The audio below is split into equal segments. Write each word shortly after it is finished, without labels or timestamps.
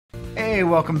Hey,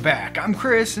 welcome back. I'm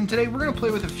Chris, and today we're going to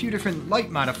play with a few different light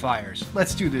modifiers.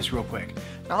 Let's do this real quick.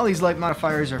 Now, all these light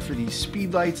modifiers are for these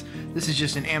speed lights. This is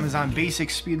just an Amazon basic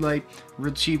speed light,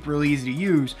 real cheap, real easy to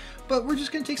use, but we're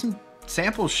just going to take some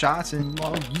sample shots and,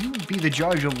 well, you be the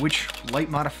judge of which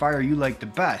light modifier you like the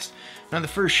best. Now, the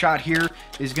first shot here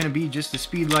is going to be just the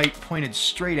speed light pointed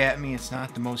straight at me. It's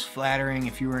not the most flattering.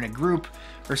 If you were in a group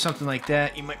or something like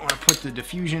that, you might want to put the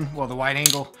diffusion, well, the wide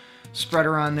angle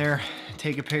spreader on there,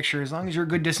 take a picture. As long as you're a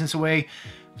good distance away,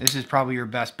 this is probably your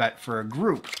best bet for a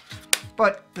group.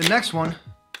 But the next one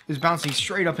is bouncing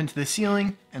straight up into the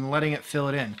ceiling and letting it fill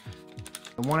it in.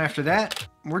 The one after that,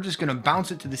 we're just gonna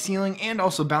bounce it to the ceiling and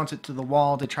also bounce it to the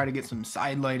wall to try to get some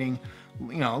side lighting,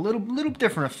 you know, a little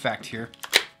different effect here.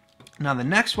 Now the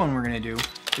next one we're gonna do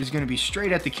is gonna be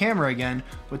straight at the camera again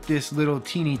with this little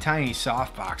teeny tiny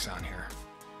softbox on here,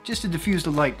 just to diffuse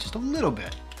the light just a little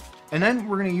bit. And then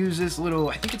we're gonna use this little,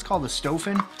 I think it's called a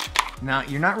Stofan. Now,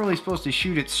 you're not really supposed to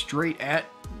shoot it straight at,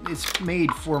 it's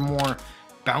made for more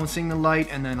bouncing the light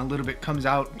and then a little bit comes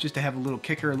out just to have a little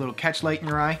kicker, a little catch light in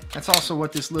your eye. That's also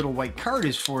what this little white card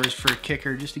is for a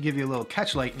kicker, just to give you a little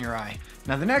catch light in your eye.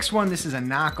 Now the next one, this is a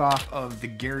knockoff of the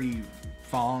Gary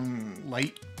Fong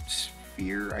light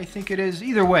sphere, I think it is.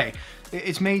 Either way,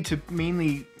 it's made to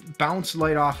mainly bounce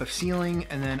light off a ceiling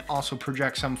and then also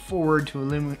project some forward to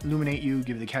illuminate you,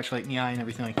 give the catch light in the eye and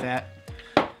everything like that.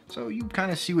 So you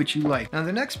kind of see what you like. Now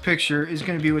the next picture is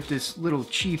going to be with this little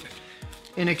cheap,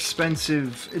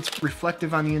 inexpensive, it's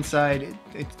reflective on the inside.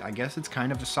 I guess it's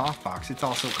kind of a softbox. It's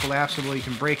also collapsible. You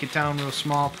can break it down real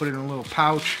small, put it in a little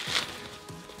pouch.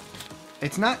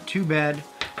 It's not too bad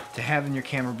to have in your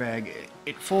camera bag.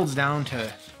 It folds down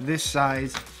to this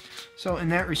size. So in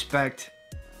that respect,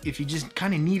 if you just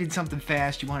kind of needed something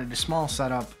fast, you wanted a small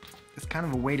setup, it's kind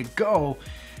of a way to go.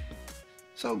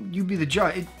 So you be the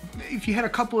judge. If you had a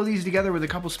couple of these together with a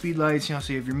couple speed lights, you know,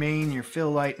 so you have your main, your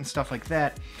fill light and stuff like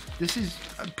that, this is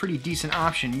a pretty decent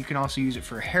option. You can also use it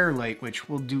for a hair light, which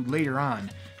we'll do later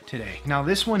on today. Now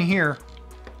this one here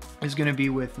is going to be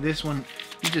with this one.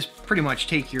 You just pretty much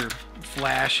take your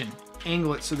flash and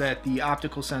angle it so that the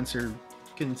optical sensor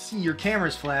can see your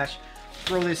camera's flash.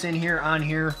 Throw this in here, on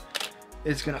here.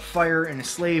 It's going to fire in a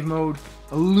slave mode,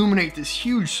 illuminate this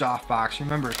huge softbox.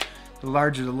 Remember, the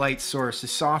larger the light source, the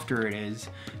softer it is.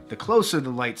 The closer the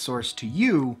light source to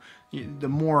you, the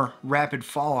more rapid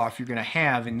fall off you're going to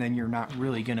have, and then you're not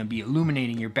really going to be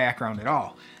illuminating your background at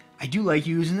all. I do like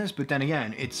using this, but then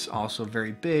again, it's also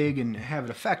very big, and to have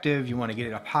it effective, you want to get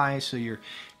it up high, so you're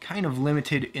kind of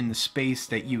limited in the space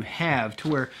that you have, to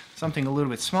where something a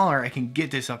little bit smaller, I can get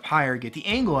this up higher, get the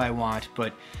angle I want,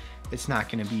 but it's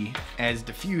not going to be as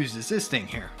diffused as this thing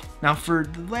here. Now for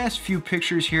the last few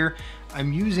pictures here,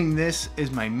 I'm using this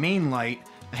as my main light.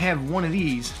 I have one of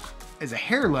these as a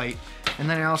hair light, and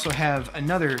then I also have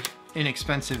another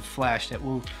inexpensive flash that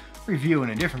we'll review in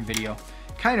a different video,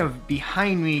 kind of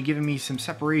behind me, giving me some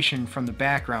separation from the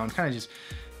background, kind of just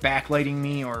backlighting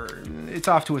me, or it's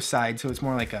off to a side, so it's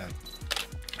more like a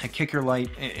kicker light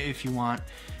if you want,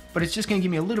 but it's just going to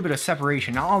give me a little bit of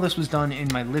separation. Now all this was done in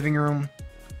my living room.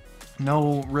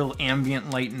 No real ambient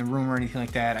light in the room or anything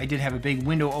like that. I did have a big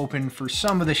window open for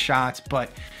some of the shots, but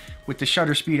with the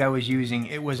shutter speed I was using,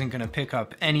 it wasn't going to pick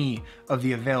up any of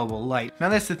the available light. Now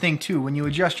that's the thing too, when you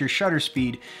adjust your shutter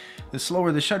speed, the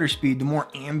slower the shutter speed, the more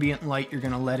ambient light you're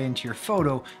going to let into your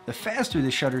photo. The faster the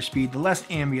shutter speed, the less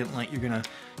ambient light you're going to,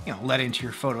 you know, let into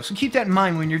your photo. So keep that in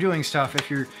mind when you're doing stuff.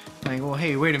 If you're like, well,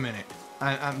 hey, wait a minute,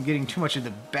 I'm getting too much of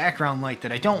the background light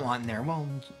that I don't want in there. Well,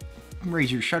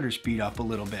 raise your shutter speed up a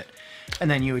little bit,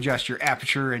 and then you adjust your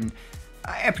aperture, and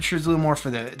aperture is a little more for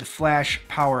the flash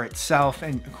power itself,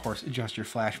 and of course adjust your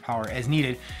flash power as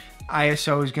needed.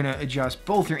 ISO is going to adjust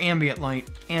both your ambient light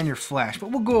and your flash, but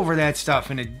we'll go over that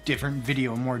stuff in a different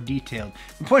video, more detailed.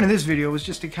 The point of this video was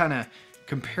just to kind of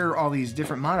compare all these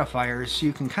different modifiers so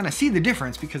you can kind of see the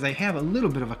difference, because I have a little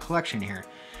bit of a collection here.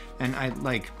 And I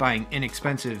like buying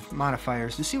inexpensive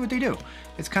modifiers to see what they do.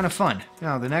 It's kind of fun.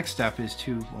 Now the next step is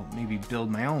to, well, maybe build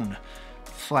my own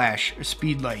flash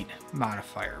speed light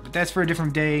modifier. But that's for a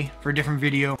different day, for a different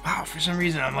video. Wow, for some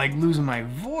reason I'm like losing my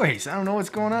voice. I don't know what's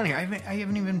going on here.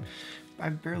 I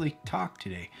barely talked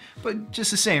today. But just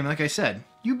the same, like I said,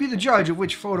 you be the judge of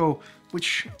which photo,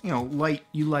 which, you know, light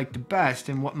you like the best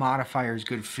and what modifier is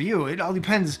good for you. It all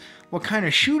depends what kind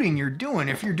of shooting you're doing.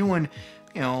 If you're doing,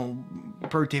 you know,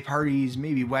 birthday parties,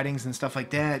 maybe weddings and stuff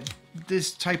like that,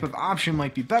 this type of option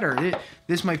might be better.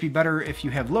 This might be better if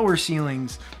you have lower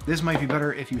ceilings. This might be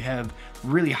better if you have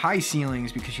really high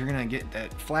ceilings, because you're gonna get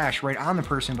that flash right on the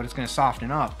person, but it's gonna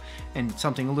soften up. And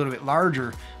something a little bit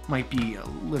larger might be a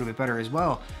little bit better as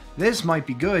well. This might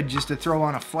be good just to throw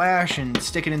on a flash and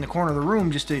stick it in the corner of the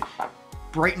room just to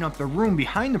brighten up the room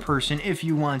behind the person if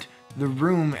you want the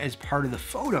room as part of the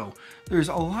photo. There's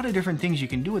a lot of different things you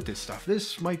can do with this stuff.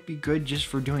 This might be good just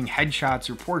for doing headshots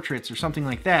or portraits or something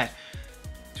like that,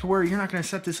 to where you're not going to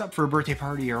set this up for a birthday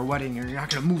party or a wedding, or you're not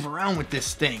going to move around with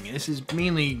this thing. This is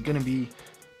mainly going to be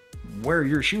where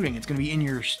you're shooting. It's going to be in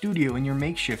your studio, in your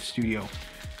makeshift studio.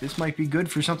 This might be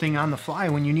good for something on the fly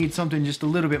when you need something just a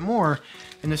little bit more,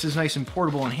 and this is nice and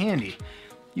portable and handy.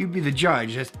 You'd be the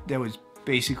judge. That was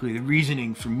basically the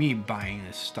reasoning for me buying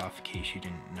this stuff, in case you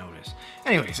didn't notice.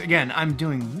 Anyways, again, I'm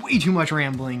doing way too much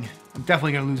rambling. I'm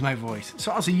definitely going to lose my voice.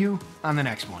 So I'll see you on the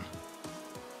next one.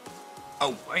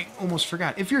 Oh, I almost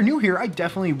forgot. If you're new here, I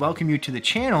definitely welcome you to the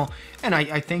channel, and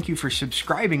I thank you for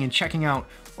subscribing and checking out,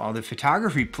 well, the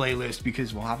photography playlist,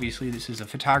 because, well, obviously this is a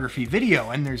photography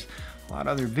video, and there's a lot of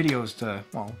other videos to,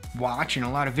 well, watch, and a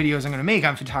lot of videos I'm going to make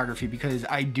on photography because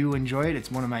I do enjoy it.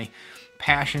 It's one of my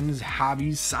passions,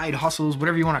 hobbies, side hustles,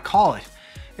 whatever you want to call it.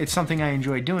 It's something I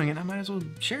enjoy doing, and I might as well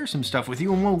share some stuff with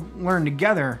you, and we'll learn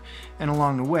together and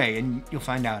along the way, and you'll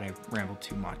find out I ramble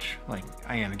too much, like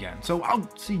I am again. So I'll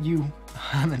see you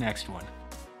on the next one.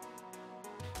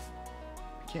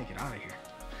 I can't get out of here.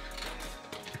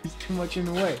 There's too much in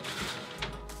the way.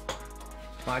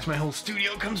 Watch, my whole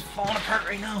studio comes falling apart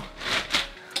right now.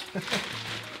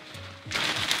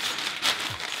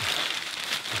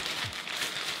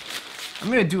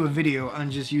 I'm going to do a video on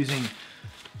just using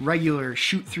regular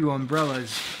shoot-through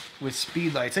umbrellas with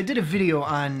Speedlights. I did a video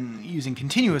on using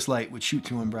continuous light with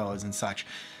shoot-through umbrellas and such.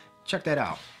 Check that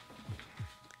out.